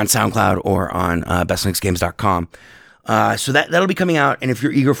 either on SoundCloud or on bestlinuxgames.com. So that'll be coming out, and if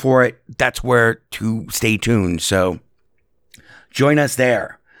you're eager for it, that's where to stay tuned. So join us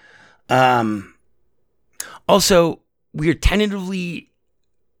there. Also, we are tentatively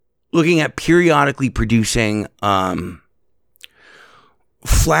looking at periodically producing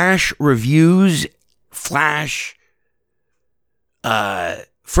Flash reviews, Flash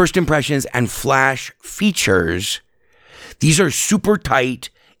first impressions, and Flash features. These are super tight,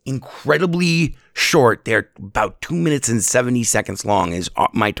 incredibly short. They're about 2 minutes and 70 seconds long is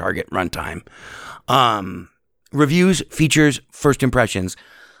my target runtime. Reviews, features, first impressions.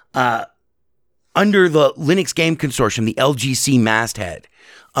 Under the Linux Game Consortium, the LGC masthead,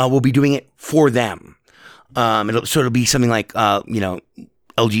 will be doing it for them. It'll be something like,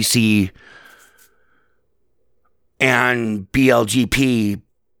 LGC and BLGP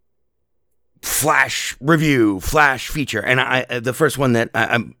Flash review, Flash feature. And the first one that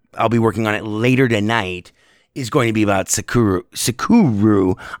I'll be working on it later tonight is going to be about Sakura.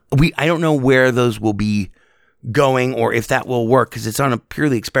 I don't know where those will be going or if that will work, because it's on a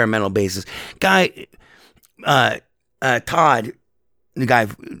purely experimental basis. Todd, the guy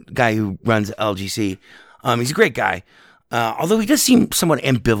who runs LGC, he's a great guy. Although he does seem somewhat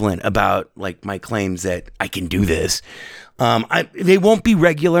ambivalent about my claims that I can do this. They won't be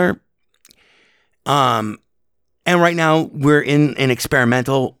regular. And right now we're in an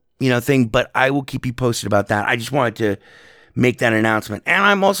experimental, thing, but I will keep you posted about that. I just wanted to make that announcement. And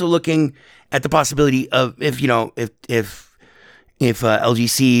I'm also looking at the possibility of if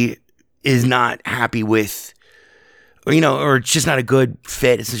LGC is not happy with, or it's just not a good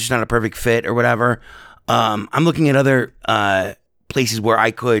fit, it's just not a perfect fit or whatever. I'm looking at other places where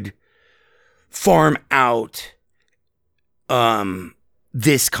I could farm out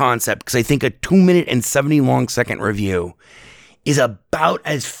this concept, because I think a 2 minute and 70 long second review is about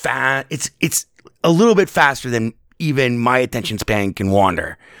as fast. It's a little bit faster than even my attention span can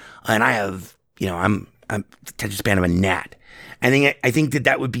wander, and I have I'm attention span of a gnat. I think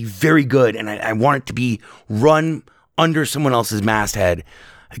that would be very good, and I want it to be run under someone else's masthead,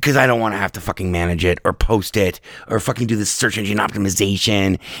 because I don't want to have to fucking manage it or post it or fucking do this search engine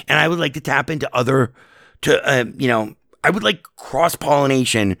optimization. And I would like to tap into I would like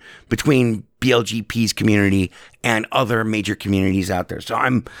cross-pollination between BLGP's community and other major communities out there. So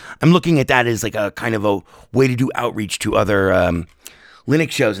I'm looking at that as a kind of a way to do outreach to other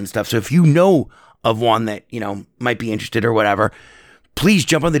Linux shows and stuff. So if you know of one that, might be interested or whatever, please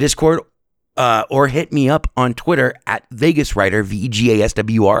jump on the Discord or hit me up on Twitter at VegasWriter,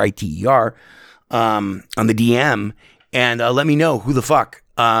 VegasWriter, on the DM, and let me know who the fuck,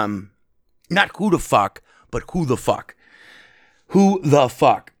 not who the fuck, but who the fuck. Who the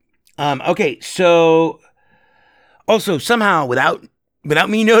fuck? Okay, so also somehow without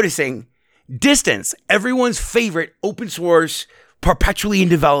me noticing, Distance, everyone's favorite open source, perpetually in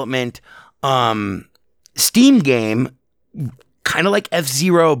development, Steam game, kind of like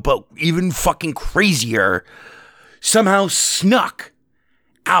F-Zero, but even fucking crazier, somehow snuck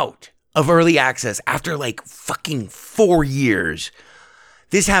out of early access after fucking 4 years.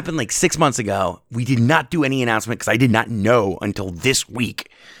 This happened 6 months ago. We did not do any announcement because I did not know until this week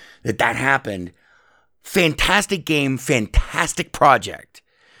that happened. Fantastic game, fantastic project.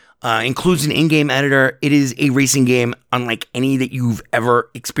 Includes an in-game editor. It is a racing game unlike any that you've ever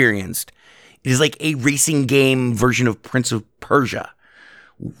experienced. It is like a racing game version of Prince of Persia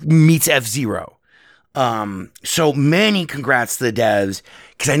meets F-Zero. So many congrats to the devs,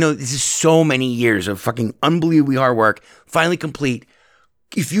 because I know this is so many years of fucking unbelievably hard work, finally complete.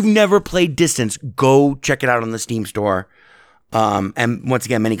 If you've never played Distance, go check it out on the Steam store. And once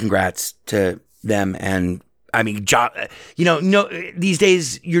again, many congrats to them. And I mean, these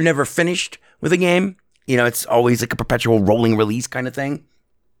days you're never finished with a game. It's always like a perpetual rolling release kind of thing,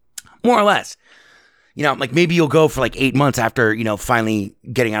 more or less. Like maybe you'll go for like 8 months after, finally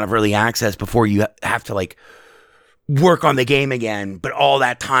getting out of early access before you have to like work on the game again. But all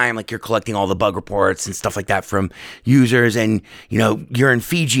that time, like you're collecting all the bug reports and stuff like that from users. And, you're in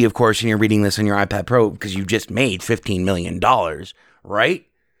Fiji, of course, and you're reading this on your iPad Pro because you just made $15 million, right?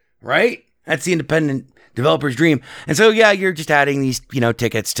 Right? That's the independent developer's dream. And so, yeah, you're just adding these,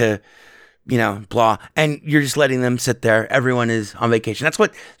 tickets to, blah, and you're just letting them sit there. Everyone is on vacation. That's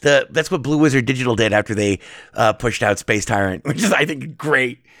what Blue Wizard Digital did after they pushed out Space Tyrant, which is, I think,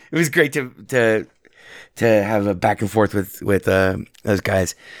 great. It was great to have a back and forth with those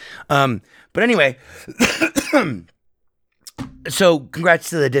guys. But anyway, so congrats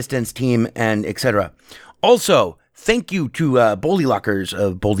to the Distance team and etc. Also, thank you to Boldy Lockers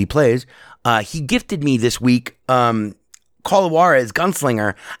of Boldy Plays. He gifted me this week Call of Juarez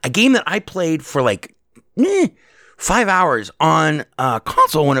Gunslinger, a game that I played for like 5 hours on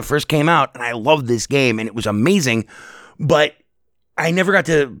console when it first came out, and I loved this game, and it was amazing, but I never got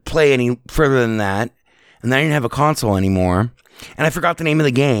to play any further than that, and then I didn't have a console anymore, and I forgot the name of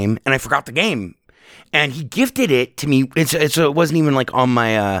the game, and I forgot the game, and he gifted it to me. It wasn't even like on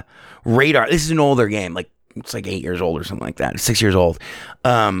my radar. This is an older game, like it's like 8 years old or something like that. 6 years old.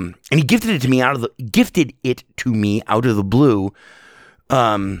 And he gifted it to me out of the blue.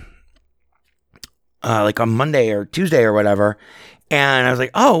 Like on Monday or Tuesday or whatever. And I was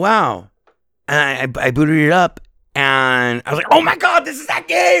like, oh wow. And I booted it up and I was like, oh my God, this is that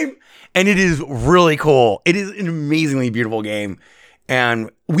game. And it is really cool. It is an amazingly beautiful game. And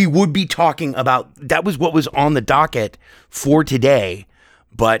we would be talking about, that was what was on the docket for today.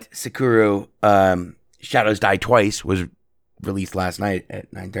 But Sekiro, Shadows Die Twice was released last night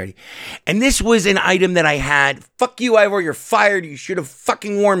at 9:30. And this was an item that I had. Fuck you, Ivor, you're fired. You should have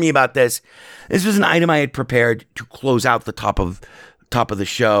fucking warned me about this. This was an item I had prepared to close out the top of the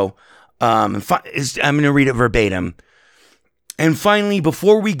show. I'm going to read it verbatim. And finally,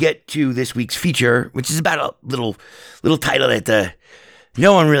 before we get to this week's feature, which is about a little title that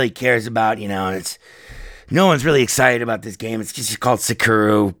no one really cares about, and no one's really excited about this game. It's just called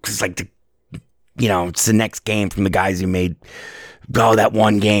Sekiro, because it's like it's the next game from the guys who made that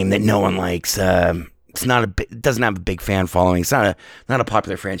one game that no one likes. It doesn't have a big fan following. It's not a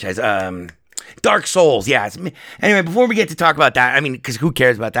popular franchise. Dark Souls, yeah. Anyway, before we get to talk about that, I mean, because who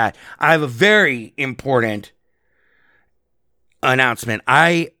cares about that? I have a very important announcement.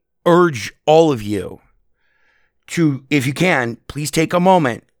 I urge all of you to, if you can, please take a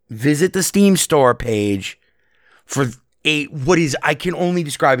moment, visit the Steam store page for what is, I can only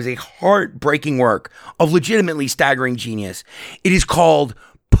describe as a heartbreaking work of legitimately staggering genius. It is called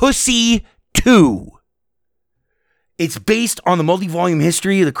Pussy 2. It's based on the multi-volume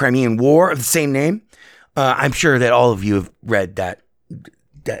history of the Crimean War of the same name. I'm sure that all of you have read that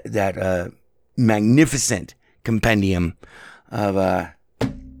magnificent compendium of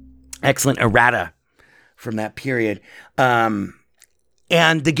excellent errata from that period. And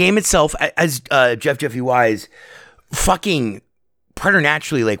the game itself, as Jeffy Wise fucking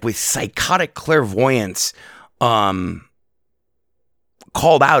preternaturally, like with psychotic clairvoyance, called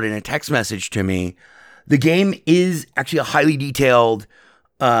out in a text message to me, the game is actually a highly detailed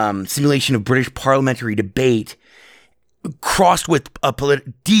simulation of British parliamentary debate crossed with a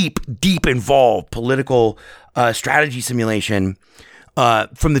deep involved political strategy simulation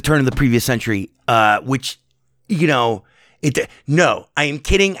from the turn of the previous century, which, no, I am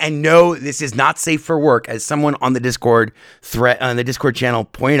kidding, and no, this is not safe for work, as someone on the Discord channel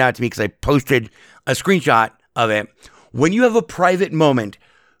pointed out to me, because I posted a screenshot of it. When you have a private moment,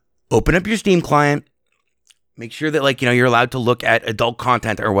 open up your Steam client, make sure that you're allowed to look at adult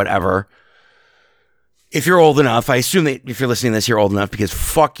content or whatever. If you're old enough, I assume that if you're listening to this, you're old enough, because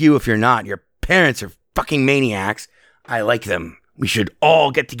fuck you if you're not. Your parents are fucking maniacs. I like them. We should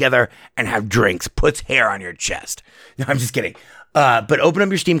all get together and have drinks. Puts hair on your chest. No, I'm just kidding. But open up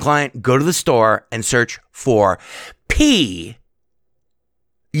your Steam client, go to the store, and search for PUSSY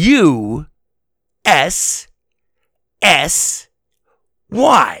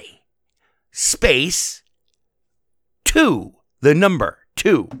space 2, the number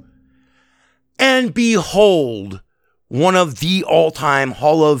 2. And behold, one of the all-time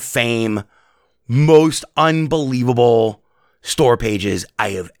Hall of Fame, most unbelievable store pages I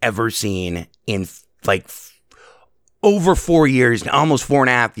have ever seen in like over 4 years, almost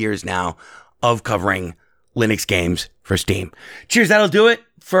 4.5 years now of covering Linux games for Steam. Cheers, that'll do it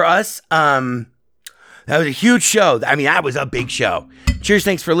for us. That was a huge show. I mean, that was a big show. Cheers,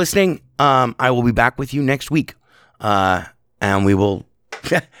 thanks for listening. I will be back with you next week. And we will...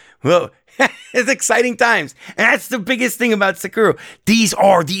 well, it's exciting times. And that's the biggest thing about Sakura. These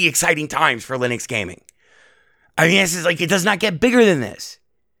are the exciting times for Linux gaming. I mean, this is like, it does not get bigger than this.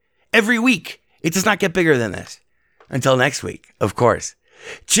 Every week, it does not get bigger than this. Until next week, of course.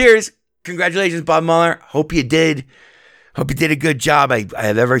 Cheers. Congratulations, Bob Mueller. Hope you did a good job. I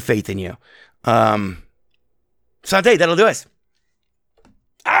have every faith in you. Sante, that'll do us.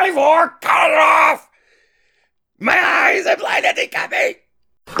 Ivor, cut it off! My eyes are blinded, they got me!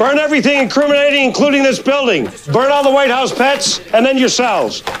 Burn everything incriminating, including this building. Burn all the White House pets, and then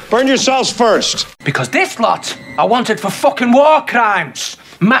yourselves. Burn yourselves first. Because this lot are wanted for fucking war crimes,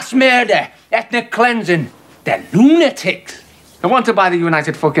 mass murder, ethnic cleansing. They're lunatics. They're wanted by the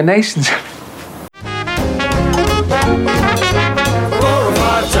United fucking Nations. 4 or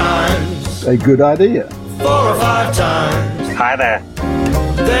 5 times. A good idea. 4 or 5 times. Hi there.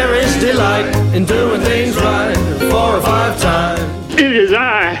 There is delight in doing things right. 4 or 5 times. It is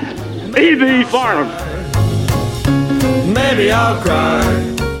I, E.B. Farnham. Maybe I'll cry.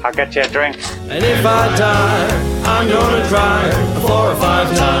 I'll get you a drink. And if I die, I'm gonna cry 4 or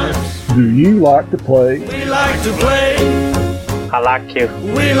 5 times. Do you like to play? We like to play. I like you.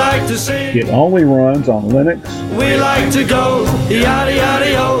 We like to sing. It only runs on Linux. We like to go yada yada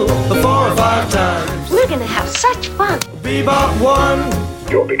yo 4 or 5 times. We're gonna have such fun. Bebop 1.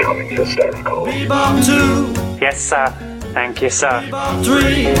 You're becoming hysterical. Bebop 2. Yes, sir. Thank you, sir. Bebop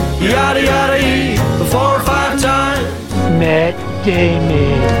 3. Yada yada e 4 or 5 times. Matt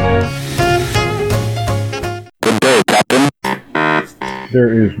Damon. Good day, Captain.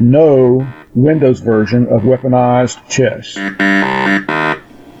 There is no Windows version of weaponized chess.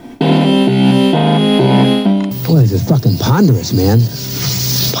 Boy, this is fucking ponderous, man.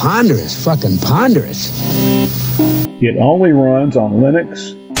 Ponderous, fucking ponderous. It only runs on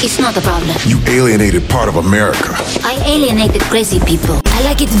Linux. It's not a problem. You alienated part of America. I alienated crazy people. I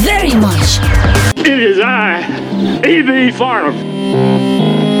like it very much. It is I, E.B. Farnham.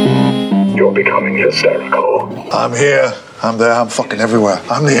 You're becoming hysterical. I'm here. I'm there. I'm fucking everywhere.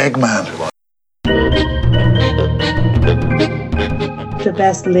 I'm the Eggman. The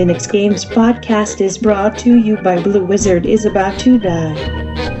Best Linux Games podcast is brought to you by Blue Wizard is About to Die.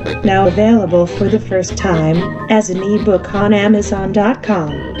 Now available for the first time as an ebook on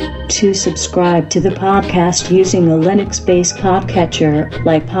Amazon.com. To subscribe to the podcast using a Linux-based podcatcher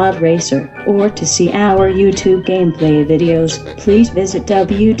like Podracer, or to see our YouTube gameplay videos, please visit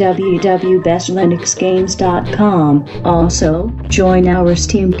www.bestlinuxgames.com. Also, join our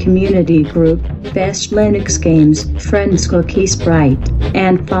Steam community group, Best Linux Games, Friends Cookie Sprite,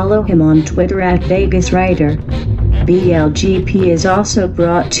 and follow him on Twitter at VegasWriter. BLGP is also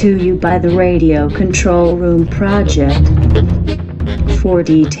brought to you by the Radio Control Room Project. For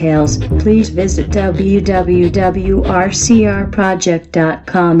details, please visit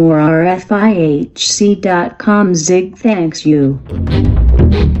www.rcrproject.com or rfihc.com. Zig thanks you.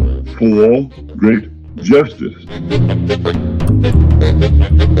 For great justice.